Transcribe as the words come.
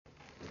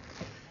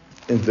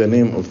In the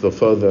name of the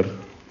Father,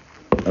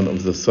 and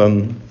of the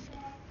Son,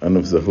 and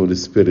of the Holy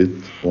Spirit,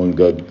 one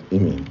God,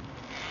 Amen.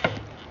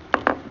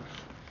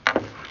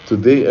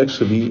 Today,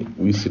 actually,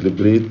 we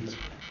celebrate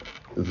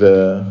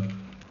the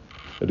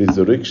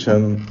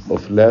resurrection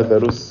of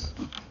Lazarus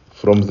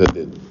from the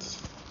dead.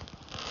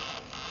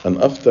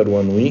 And after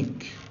 1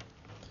 week,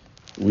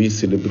 we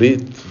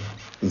celebrate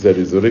the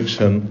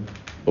resurrection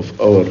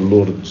of our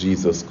Lord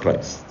Jesus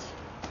Christ.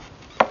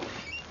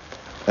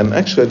 And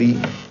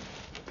actually,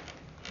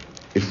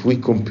 if we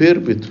compare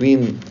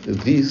between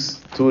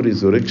these two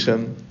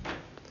resurrections,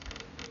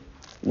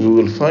 we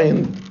will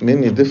find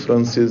many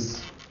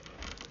differences,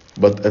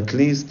 but at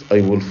least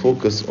I will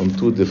focus on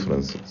two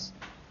differences.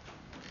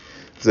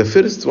 The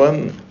first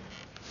one,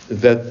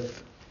 that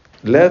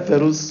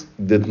Lazarus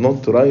did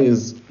not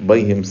rise by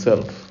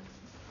himself,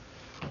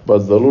 but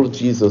the Lord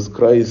Jesus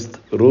Christ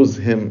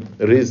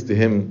raised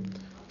him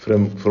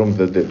from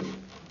the dead.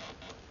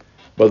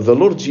 But the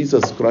Lord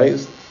Jesus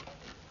Christ,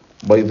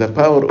 by the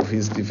power of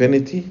his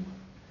divinity,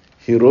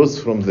 he rose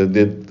from the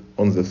dead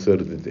on the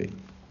third day.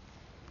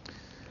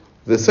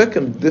 The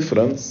second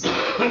difference,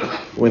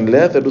 when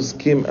Lazarus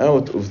came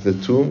out of the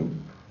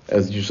tomb,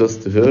 as you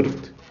just heard,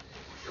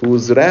 he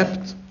was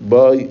wrapped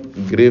by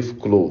grave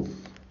clothes.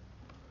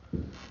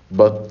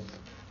 But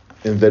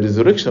in the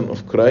resurrection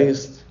of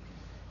Christ,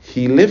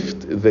 he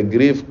left the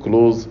grave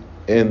clothes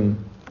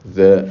in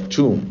the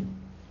tomb.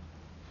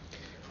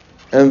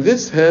 And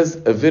this has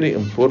a very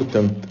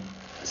important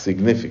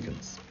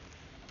significance,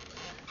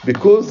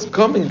 because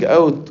coming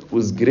out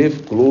with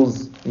grave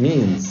clothes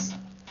means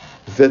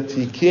that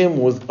he came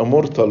with a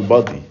mortal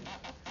body,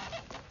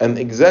 and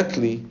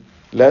exactly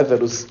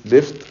Lazarus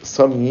lived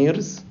some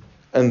years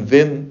and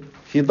then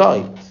he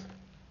died.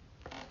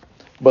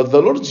 But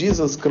the Lord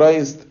Jesus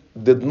Christ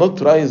did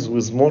not rise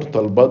with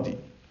mortal body.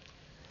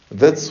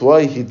 That's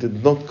why he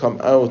did not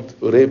come out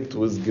wrapped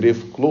with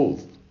grave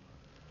clothes,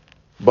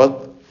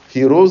 but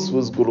he rose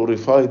with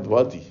glorified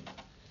body.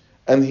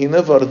 And he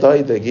never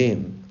died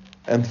again,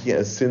 and he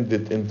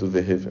ascended into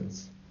the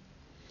heavens.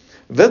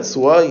 That's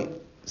why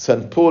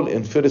St. Paul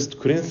in 1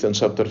 Corinthians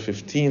chapter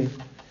 15,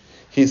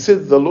 he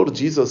said the Lord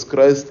Jesus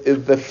Christ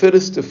is the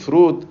first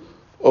fruit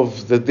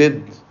of the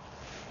dead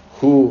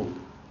who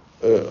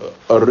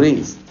are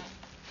raised.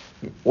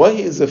 Why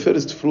he is the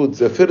first fruit,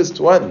 the first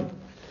one?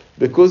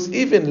 Because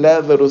even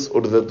Lazarus,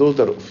 or the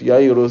daughter of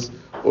Jairus,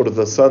 or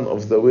the son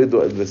of the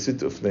widow at the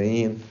city of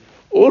Nain,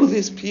 all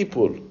these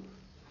people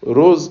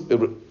rose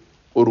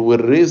or were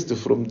raised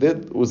from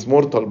dead with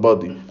mortal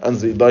body, and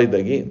they died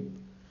again.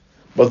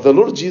 But the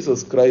Lord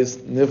Jesus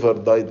Christ never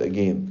died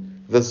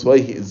again. That's why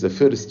he is the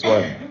first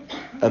one.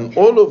 And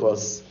all of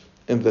us,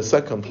 in the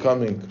second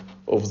coming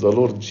of the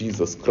Lord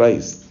Jesus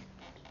Christ,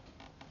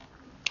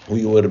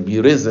 we will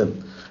be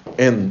risen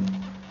in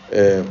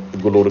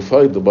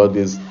glorified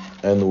bodies,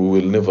 and we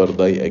will never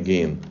die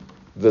again.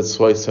 That's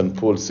why St.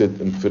 Paul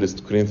said in 1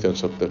 Corinthians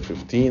chapter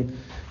 15,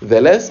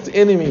 the last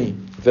enemy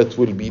that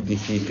will be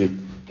defeated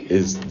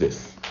is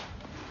death.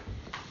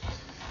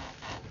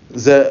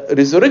 The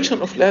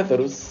resurrection of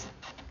Lazarus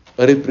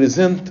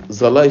represents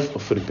the life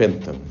of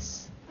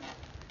repentance.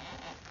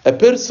 A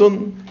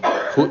person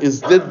who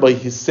is dead by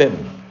his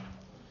sin,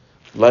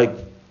 like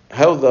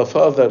how the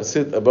father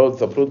said about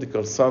the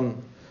prodigal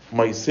son,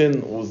 my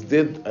son was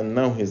dead and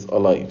now he's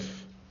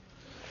alive.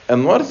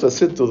 And Martha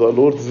said to the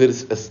Lord, there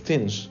is a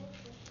stench.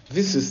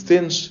 This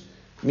stench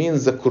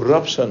means the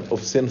corruption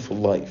of sinful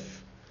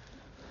life.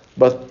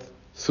 But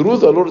through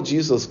the Lord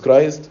Jesus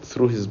Christ,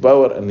 through his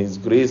power and his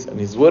grace and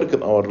his work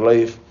in our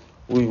life,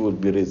 we will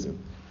be risen.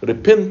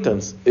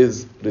 Repentance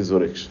is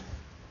resurrection.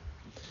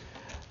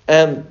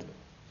 And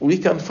we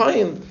can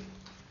find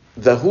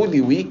the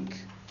Holy Week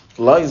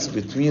lies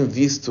between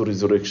these two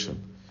resurrections,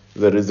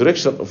 the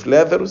resurrection of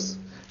Lazarus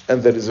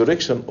and the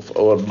resurrection of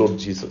our Lord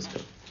Jesus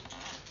Christ.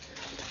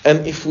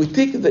 And if we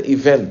take the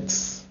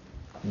events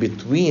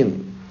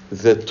between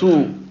the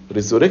two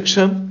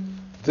resurrections,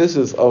 this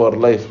is our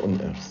life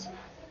on earth.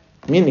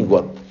 Meaning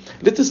what?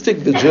 Let us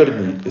take the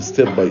journey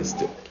step by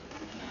step.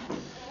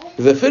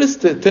 The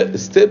first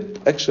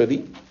step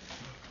actually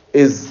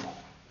is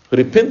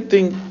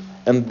repenting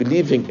and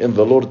believing in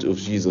the Lord of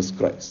Jesus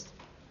Christ.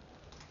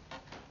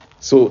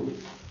 So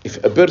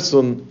if a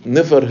person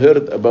never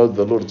heard about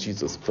the Lord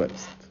Jesus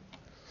Christ,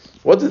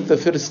 what is the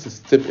first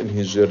step in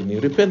his journey?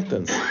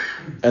 Repentance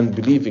and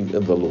believing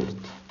in the Lord.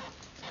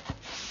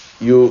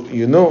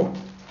 You know,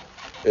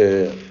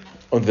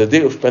 on the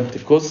day of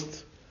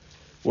Pentecost,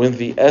 when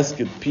they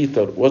asked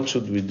Peter, what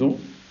should we do?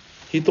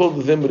 He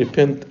told them,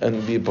 repent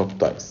and be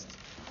baptized.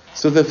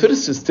 So the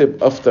first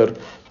step after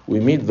we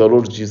meet the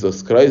Lord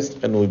Jesus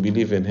Christ and we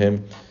believe in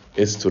him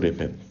is to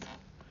repent.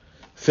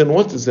 Then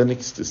what is the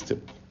next step?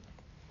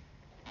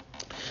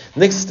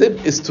 Next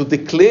step is to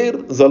declare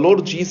the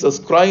Lord Jesus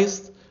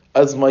Christ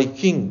as my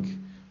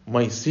King,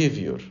 my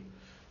Savior.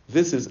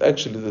 This is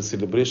actually the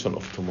celebration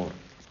of tomorrow,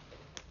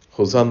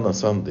 Hosanna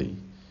Sunday.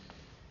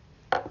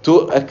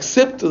 To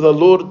accept the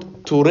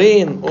Lord to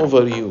reign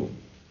over you.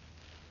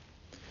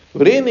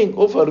 Reigning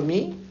over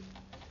me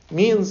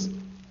means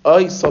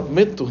I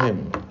submit to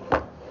him,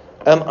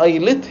 and I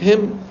let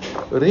him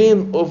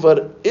reign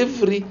over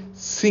every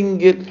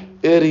single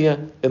area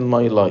in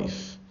my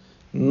life.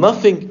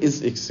 Nothing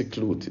is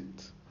excluded.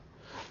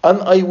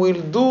 And I will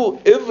do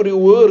every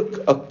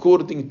work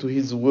according to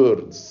his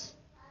words.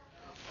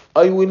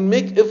 I will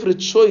make every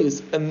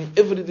choice and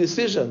every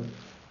decision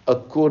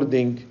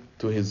according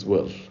to his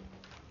will.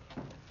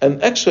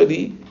 And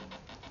actually,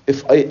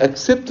 if I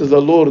accept the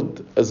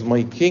Lord as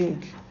my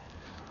king,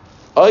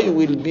 I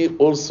will be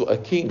also a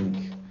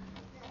king,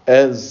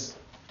 as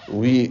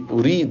we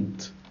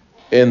read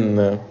in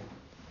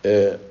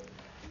the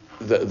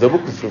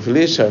book of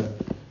Revelation,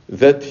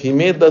 that he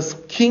made us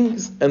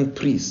kings and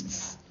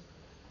priests.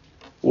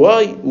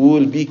 Why we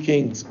will be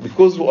kings?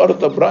 Because we are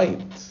the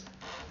bride.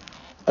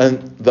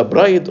 And the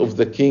bride of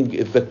the king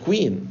is the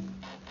queen.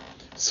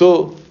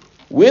 So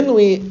when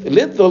we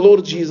let the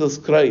Lord Jesus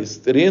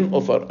Christ reign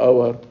over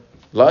our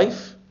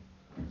life,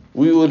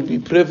 we will be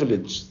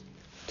privileged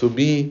to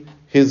be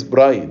his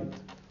bride,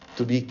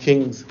 to be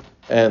kings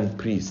and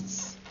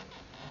priests.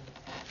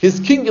 His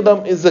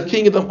kingdom is the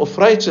kingdom of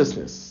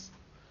righteousness.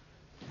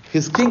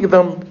 His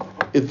kingdom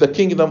is the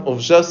kingdom of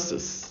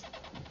justice.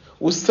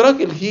 We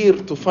struggle here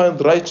to find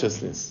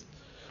righteousness.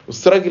 We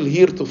struggle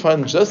here to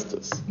find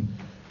justice.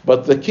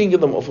 But the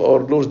kingdom of our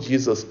Lord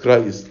Jesus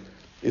Christ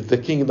is the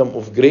kingdom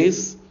of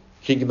grace,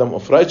 kingdom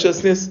of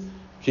righteousness,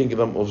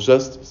 kingdom of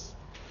justice.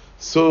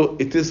 So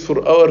it is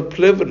for our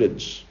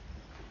privilege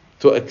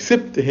to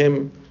accept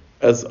him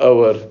as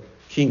our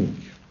king.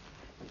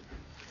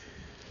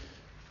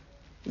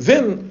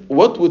 Then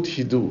what would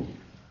he do?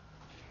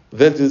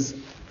 That is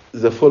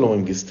the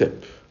following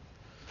step.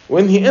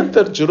 When he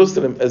entered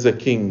Jerusalem as a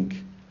king,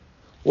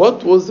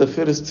 what was the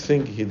first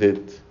thing he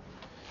did?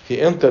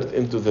 He entered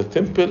into the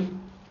temple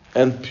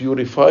and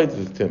purified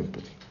the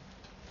temple,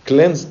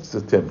 cleansed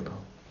the temple.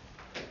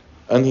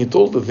 And he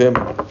told them,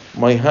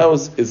 my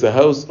house is a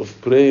house of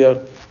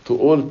prayer to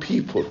all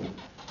people,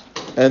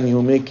 and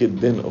you make it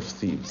den of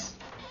thieves.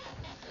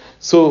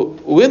 So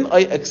when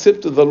I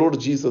accept the Lord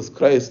Jesus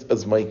Christ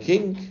as my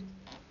king,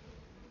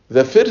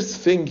 the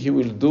first thing he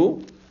will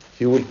do,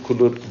 he will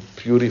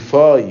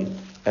purify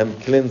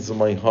and cleanse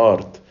my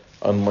heart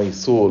and my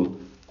soul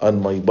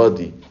and my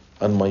body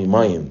and my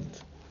mind.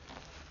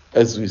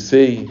 As we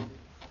say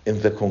in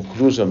the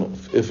conclusion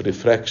of every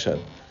fraction,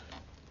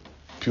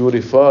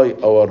 purify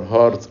our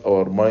hearts,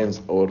 our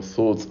minds, our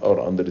thoughts,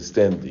 our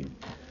understanding.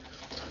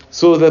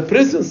 So the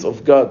presence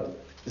of God,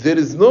 there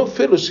is no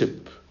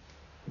fellowship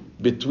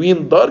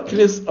between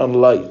darkness and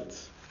light.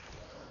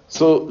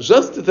 So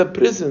just the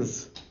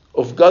presence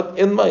of God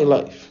in my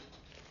life,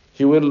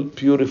 he will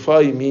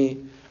purify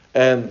me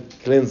and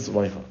cleanse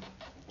my heart.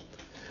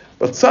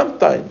 But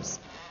sometimes,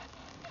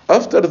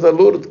 after the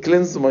Lord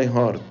cleanses my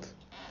heart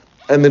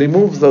and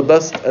removes the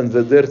dust and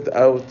the dirt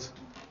out,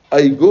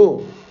 I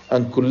go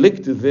and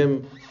collect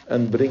them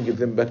and bring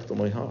them back to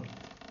my heart.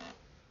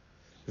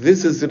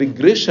 This is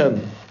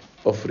regression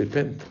of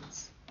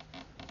repentance.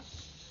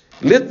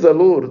 Let the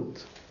Lord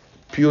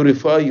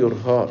purify your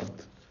heart.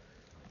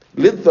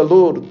 Let the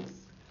Lord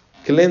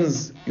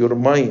cleanse your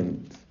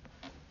mind.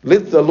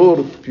 Let the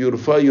Lord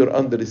purify your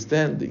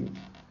understanding.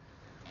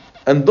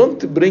 And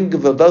don't bring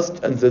the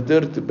dust and the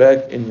dirt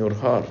back in your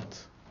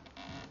heart.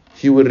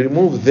 He will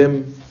remove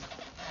them,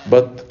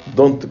 but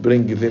don't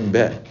bring them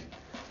back.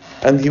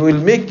 And he will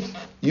make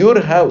your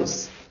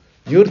house,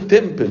 your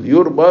temple,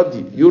 your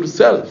body,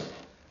 yourself,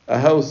 a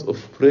house of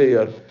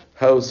prayer,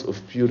 house of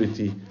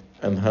purity,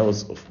 and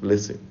house of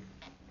blessing.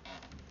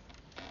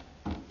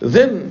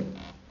 Then,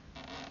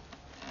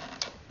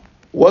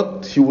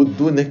 what he would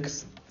do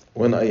next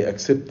when I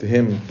accept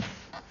him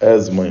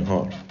as my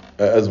heart,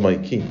 as my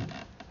king?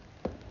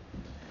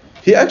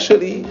 He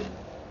actually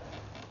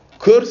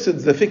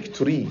cursed the fig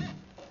tree,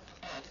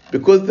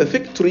 because the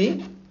fig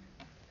tree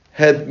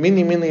had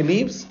many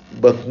leaves,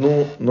 but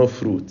no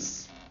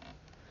fruits.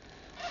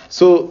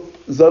 So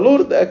the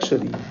Lord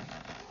actually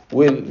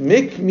will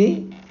make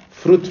me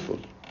fruitful,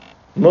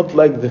 not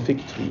like the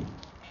fig tree.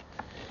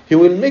 He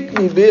will make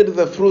me bear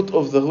the fruit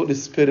of the Holy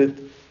Spirit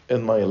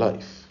in my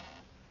life.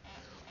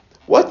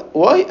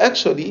 Why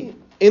actually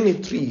any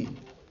tree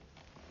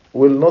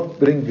will not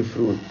bring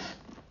fruit?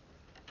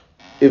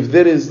 If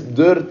there is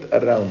dirt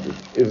around it,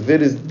 if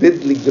there is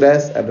deadly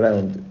grass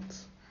around it.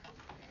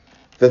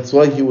 That's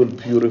why he will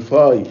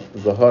purify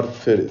the heart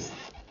first.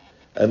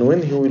 And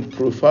when he will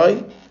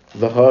purify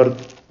the heart,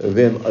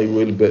 then I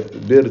will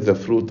bear the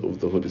fruit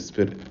of the Holy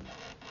Spirit.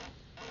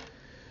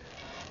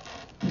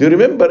 Do you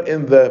remember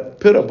in the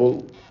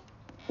parable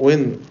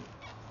when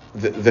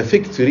the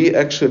fig tree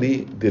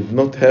actually did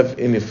not have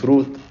any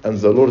fruit, and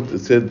the Lord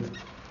said,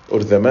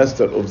 or the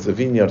master of the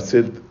vineyard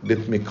said,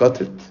 let me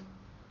cut it?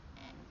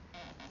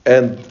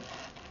 And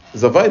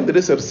the vine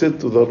dresser said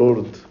to the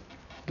Lord,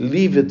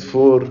 leave it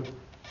for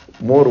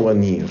more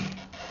 1 year.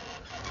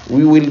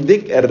 We will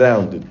dig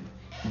around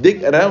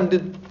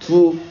it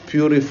to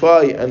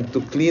purify and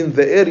to clean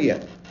the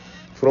area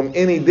from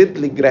any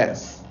deadly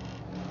grass.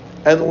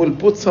 And we'll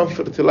put some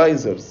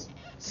fertilizers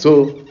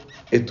so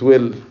it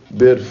will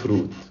bear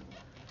fruit.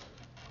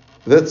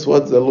 That's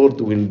what the Lord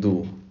will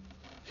do.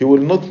 He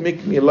will not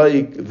make me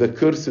like the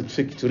cursed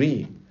fig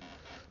tree,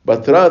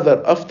 but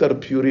rather after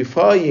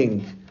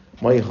purifying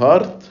my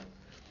heart,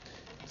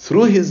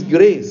 through His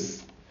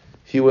grace,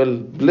 He will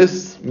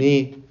bless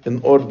me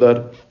in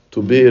order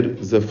to bear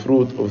the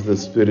fruit of the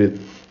Spirit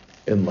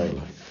in my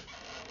life.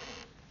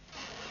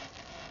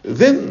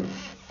 Then,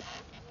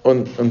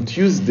 on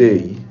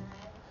Tuesday,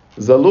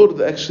 the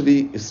Lord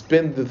actually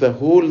spent the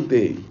whole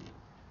day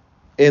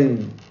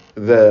in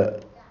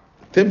the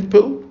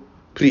temple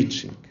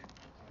preaching,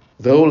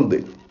 the whole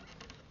day.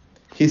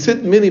 He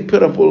said many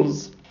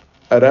parables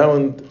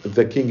around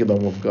the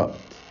kingdom of God.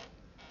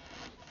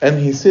 And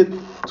he said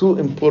two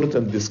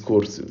important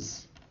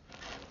discourses.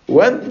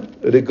 One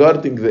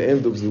regarding the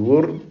end of the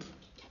world,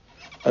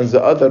 and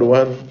the other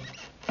one,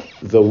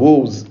 the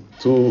woes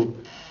to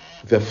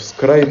the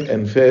scribes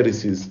and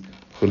Pharisees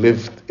who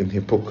lived in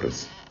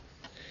hypocrisy.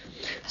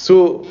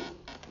 So,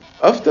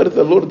 after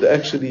the Lord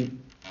actually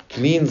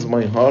cleans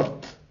my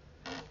heart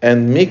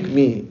and make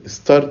me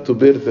start to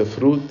bear the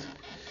fruit,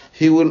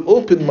 He will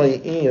open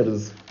my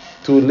ears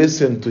to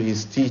listen to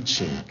His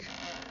teaching.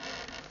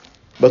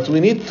 But we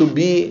need to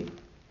be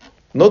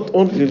not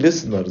only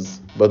listeners,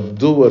 but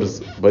doers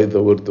by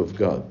the word of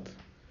God.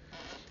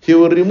 He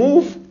will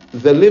remove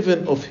the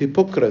leaven of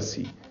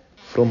hypocrisy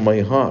from my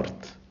heart,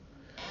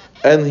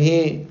 and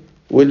He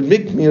will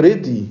make me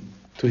ready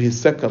to His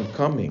second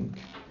coming,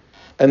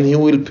 and He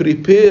will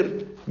prepare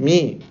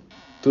me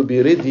to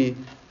be ready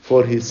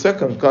for His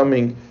second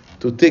coming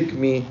to take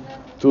me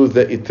to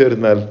the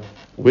eternal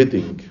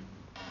wedding.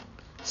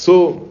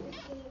 So,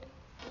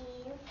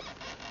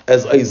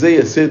 as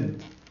Isaiah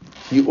said,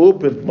 He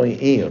opened my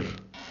ear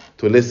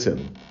to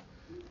listen.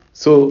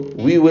 So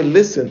we will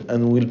listen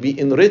and will be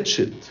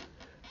enriched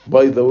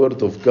by the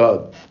word of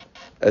God.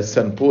 As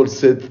St. Paul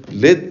said,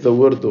 let the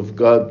word of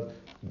God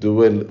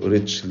dwell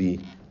richly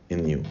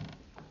in you.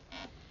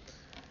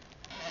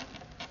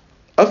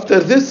 After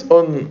this,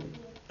 on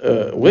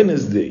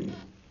Wednesday,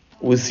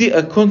 we see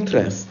a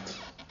contrast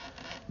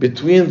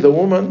between the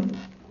woman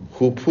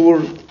who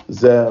poured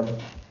the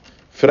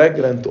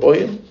fragrant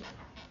oil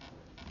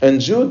and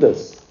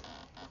Judas,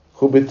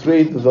 who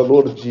betrayed the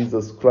Lord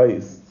Jesus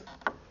Christ,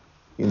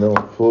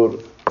 for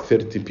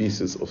 30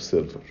 pieces of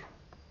silver.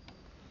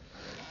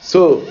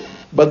 So,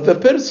 but the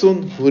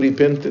person who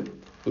repented,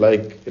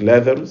 like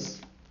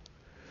Lazarus,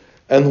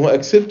 and who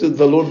accepted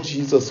the Lord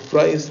Jesus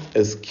Christ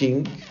as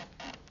King,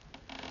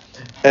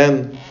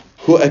 and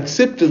who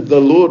accepted the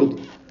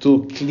Lord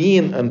to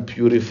clean and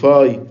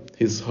purify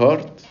his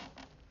heart,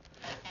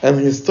 and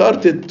he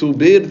started to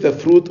bear the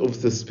fruit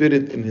of the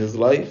Spirit in his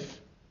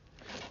life,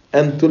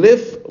 and to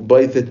live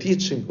by the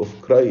teaching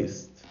of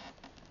Christ,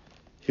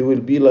 he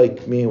will be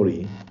like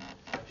Mary.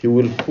 He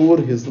will pour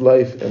his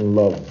life in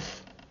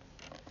love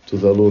to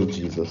the Lord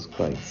Jesus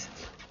Christ.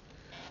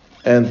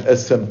 And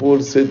as St.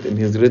 Paul said in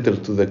his letter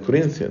to the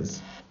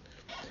Corinthians,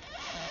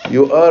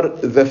 you are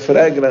the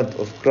fragrance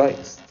of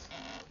Christ.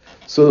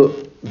 So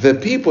the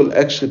people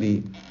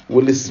actually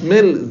will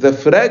smell the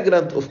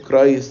fragrance of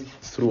Christ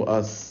through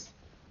us.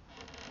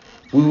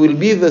 We will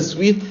be the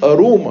sweet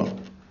aroma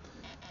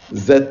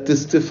that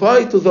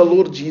testify to the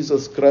Lord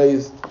Jesus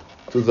Christ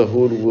to the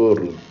whole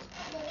world.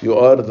 You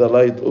are the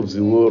light of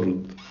the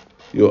world.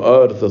 You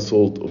are the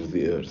salt of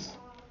the earth.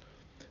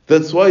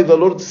 That's why the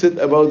Lord said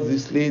about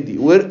this lady,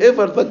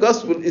 wherever the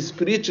gospel is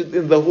preached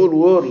in the whole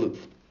world,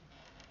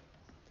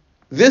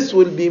 this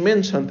will be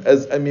mentioned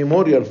as a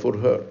memorial for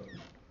her.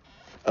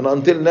 And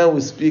until now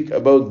we speak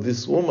about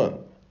this woman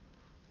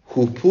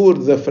who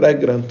poured the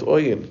fragrant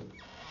oil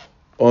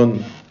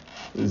on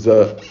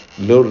the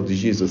Lord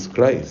Jesus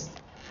Christ.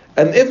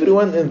 And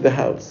everyone in the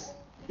house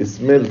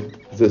smelled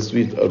the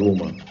sweet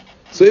aroma.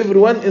 So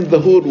everyone in the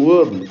whole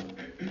world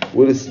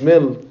will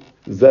smell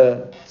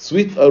the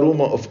sweet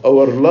aroma of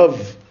our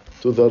love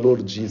to the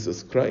Lord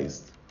Jesus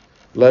Christ.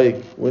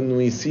 Like when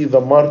we see the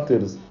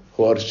martyrs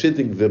who are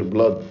shedding their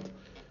blood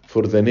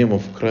for the name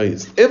of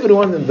Christ.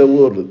 Everyone in the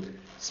world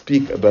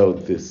speak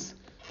about this.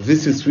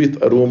 This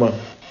sweet aroma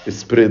is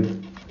spread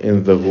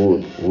in the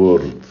whole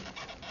world.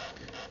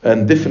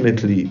 And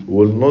definitely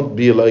will not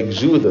be like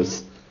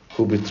Judas,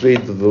 who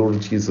betrayed the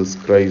Lord Jesus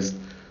Christ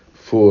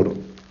for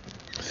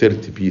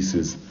 30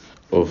 pieces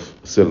of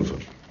silver.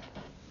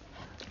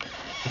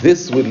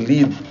 This will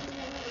lead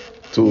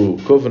to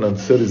Covenant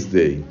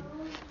Thursday,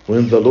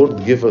 when the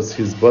Lord gave us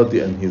His body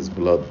and His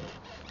blood,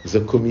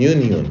 the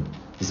communion,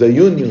 the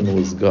union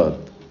with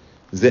God,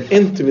 the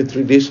intimate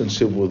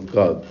relationship with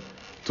God,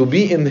 to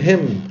be in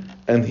Him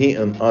and He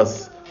in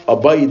us,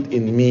 abide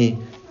in me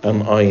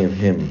and I in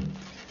Him.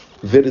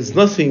 There is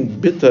nothing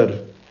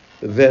better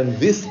than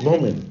this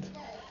moment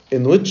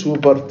in which we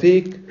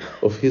partake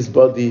of His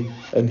body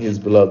and His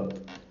blood,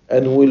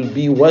 and will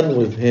be one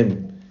with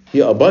Him. He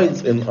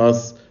abides in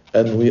us,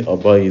 and we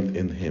abide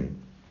in Him.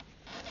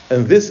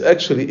 And this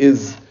actually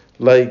is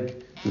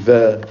like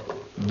the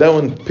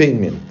down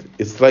payment.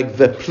 It's like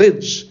the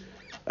pledge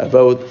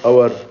about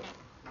our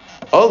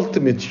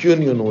ultimate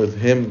union with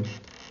Him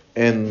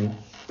in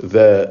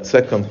the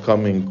second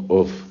coming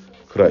of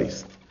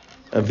Christ.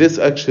 And this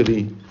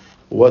actually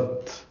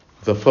what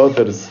the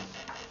fathers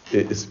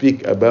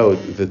speak about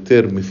the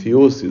term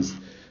theosis.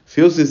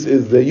 Theosis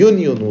is the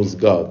union with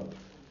God,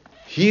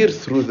 here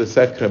through the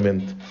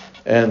sacrament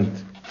and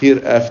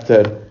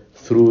hereafter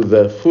through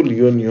the full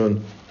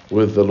union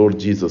with the Lord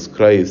Jesus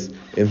Christ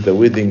in the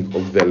wedding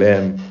of the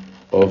Lamb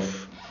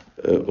of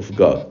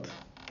God.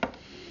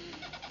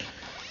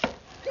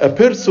 A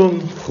person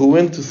who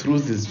went through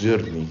this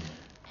journey,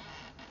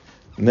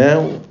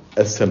 now,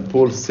 as St.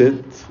 Paul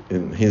said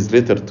in his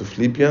letter to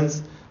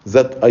Philippians,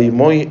 that I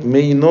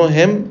may know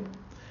him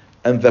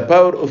and the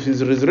power of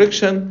his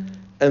resurrection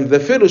and the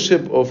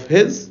fellowship of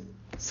his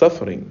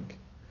suffering.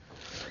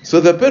 So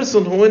the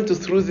person who went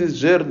through this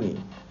journey,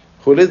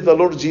 who let the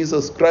Lord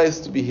Jesus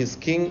Christ to be his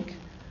king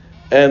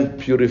and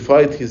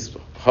purified his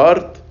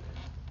heart,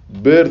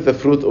 bear the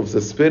fruit of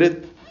the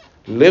Spirit,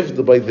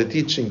 lived by the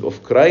teaching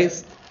of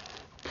Christ,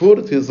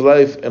 poured his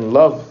life and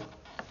love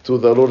to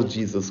the Lord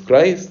Jesus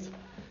Christ,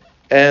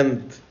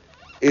 and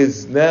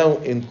is now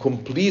in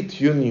complete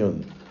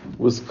union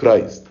with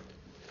Christ.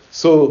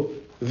 So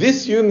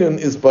this union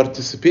is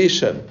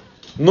participation,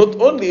 not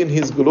only in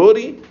his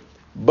glory,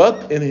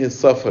 but in his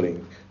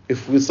suffering.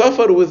 If we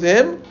suffer with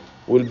him,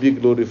 we'll be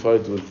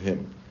glorified with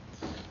him.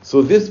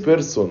 So this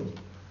person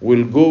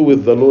will go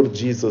with the Lord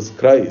Jesus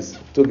Christ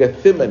to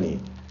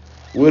Gethsemane,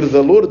 where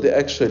the Lord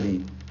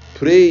actually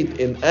prayed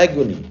in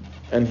agony,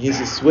 and his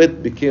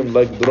sweat became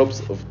like drops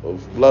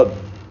of blood.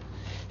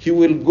 He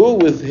will go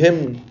with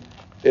him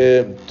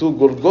to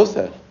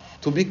Golgotha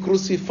to be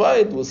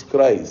crucified with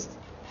Christ.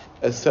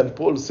 As St.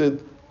 Paul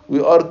said, we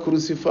are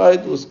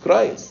crucified with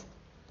Christ.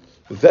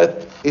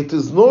 That it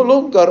is no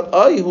longer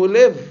I who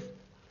live,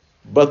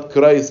 but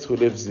Christ who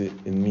lives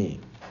in me.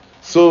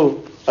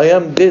 So I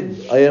am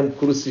dead, I am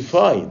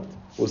crucified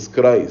with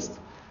Christ.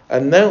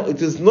 And now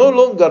it is no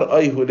longer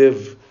I who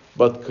live,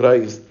 but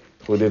Christ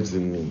who lives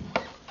in me.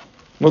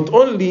 Not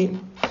only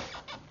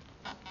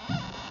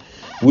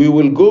we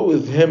will go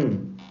with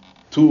him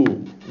to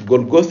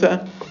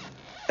Golgotha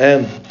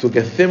and to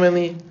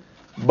Gethsemane,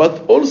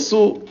 but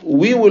also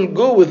we will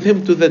go with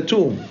him to the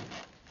tomb.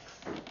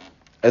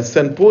 As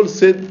St. Paul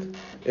said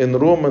in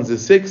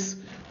Romans 6,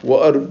 we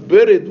are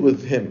buried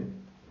with him.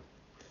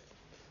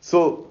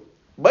 So,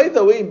 by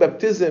the way,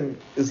 baptism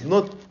is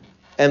not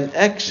an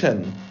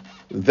action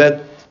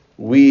that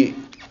we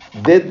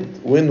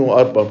did when we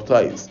are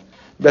baptized.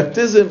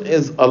 Baptism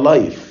is a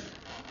life.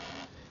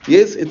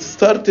 Yes, it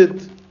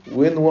started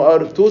when we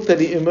are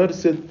totally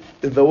immersed in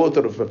the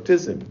water of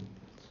baptism.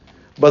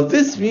 But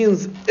this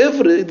means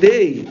every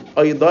day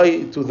I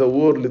die to the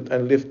world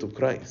and live to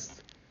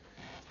Christ.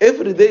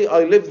 Every day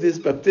I live this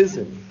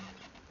baptism.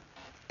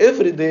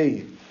 Every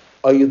day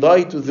I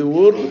die to the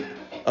world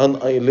and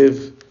I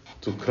live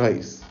to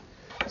Christ.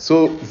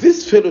 So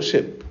this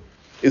fellowship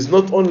is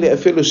not only a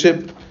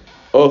fellowship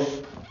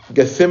of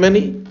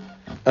Gethsemane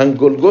and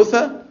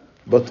Golgotha,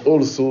 but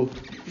also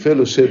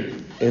fellowship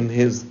in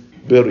his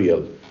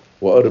burial.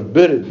 We are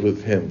buried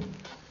with him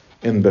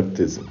in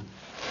baptism.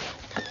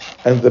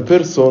 And the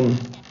person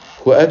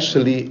who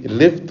actually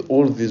lived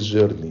all this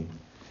journey,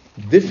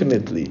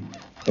 definitely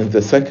in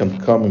the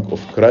second coming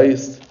of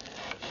Christ,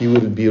 he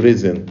will be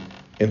risen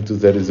into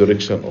the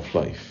resurrection of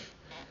life.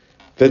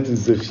 That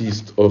is the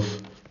feast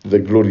of the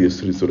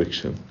glorious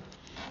resurrection.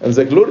 And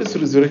the glorious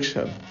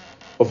resurrection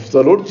of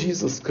the Lord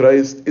Jesus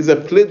Christ is a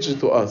pledge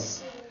to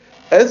us.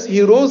 As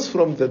he rose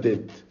from the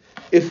dead,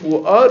 if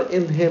we are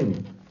in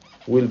him,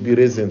 we'll be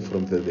risen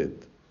from the dead.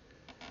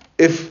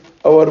 If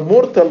our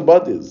mortal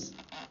bodies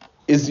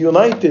is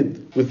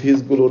united with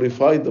his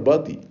glorified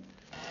body,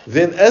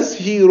 then as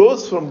he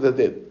rose from the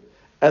dead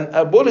and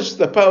abolished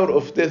the power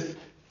of death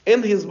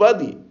in his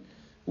body,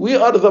 we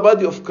are the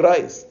body of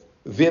Christ.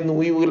 Then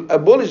we will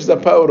abolish the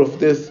power of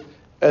death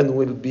and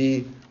will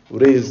be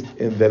raised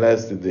in the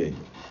last day.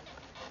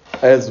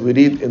 As we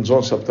read in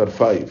John chapter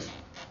 5,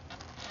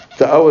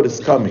 the hour is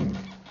coming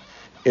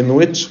in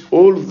which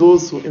all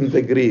those who in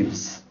the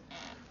graves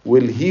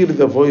will hear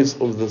the voice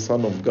of the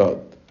Son of God.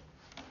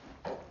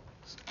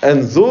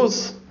 And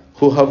those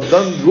who have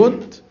done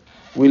good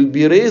will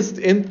be raised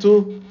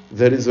into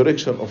the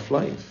resurrection of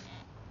life.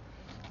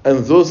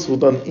 And those who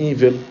done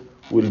evil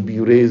will be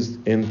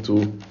raised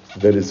into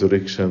the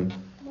resurrection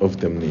of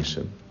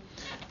damnation.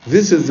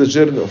 This is the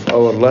journey of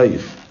our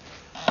life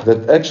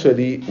that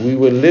actually we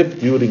will live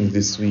during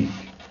this week.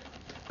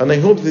 And I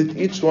hope that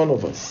each one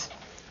of us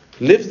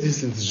lives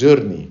this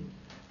journey.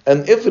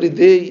 And every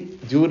day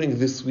during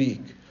this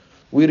week,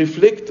 we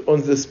reflect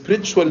on the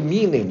spiritual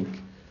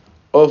meaning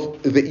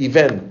of the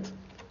event.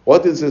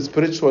 What is the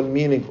spiritual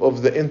meaning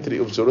of the entry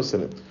of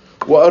Jerusalem?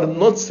 We are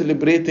not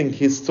celebrating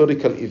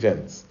historical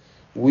events.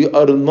 We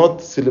are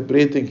not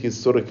celebrating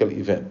historical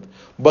event.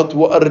 But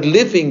we are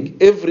living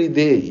every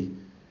day.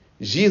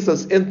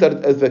 Jesus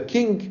entered as a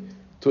king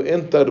to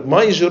enter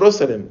my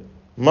Jerusalem,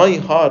 my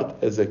heart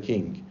as a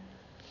king.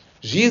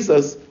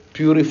 Jesus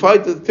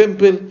purified the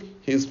temple.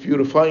 He is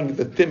purifying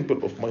the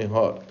temple of my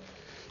heart.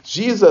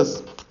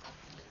 Jesus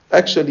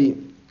actually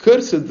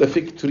cursed the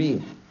fig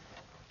tree.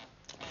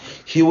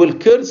 He will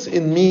curse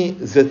in me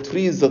the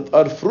trees that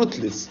are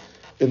fruitless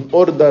in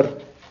order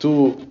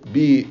to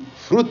be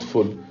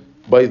fruitful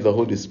by the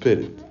Holy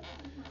Spirit.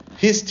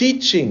 His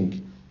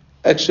teaching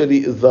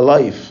actually is the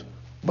life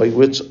by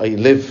which I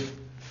live.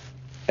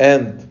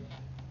 And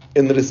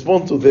in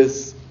response to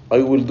this, I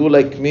will do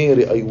like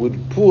Mary. I will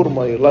pour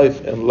my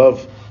life and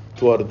love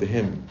toward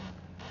him.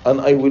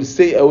 And I will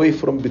stay away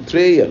from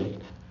betrayal.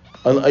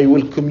 And I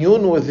will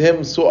commune with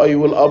him, so I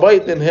will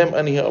abide in him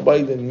and he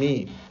abide in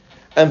me.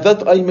 And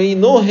that I may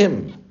know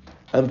him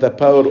and the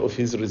power of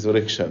his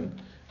resurrection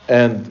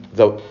and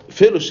the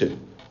fellowship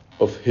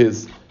of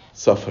his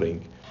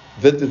suffering.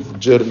 That is the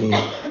journey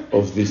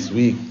of this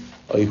week.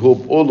 I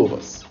hope all of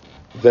us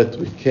that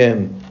we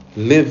can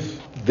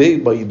live day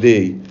by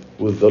day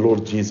with the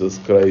Lord Jesus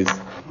Christ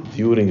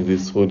during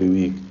this Holy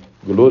Week.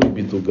 Glory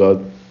be to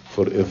God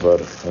forever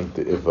and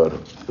ever.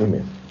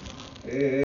 Amen.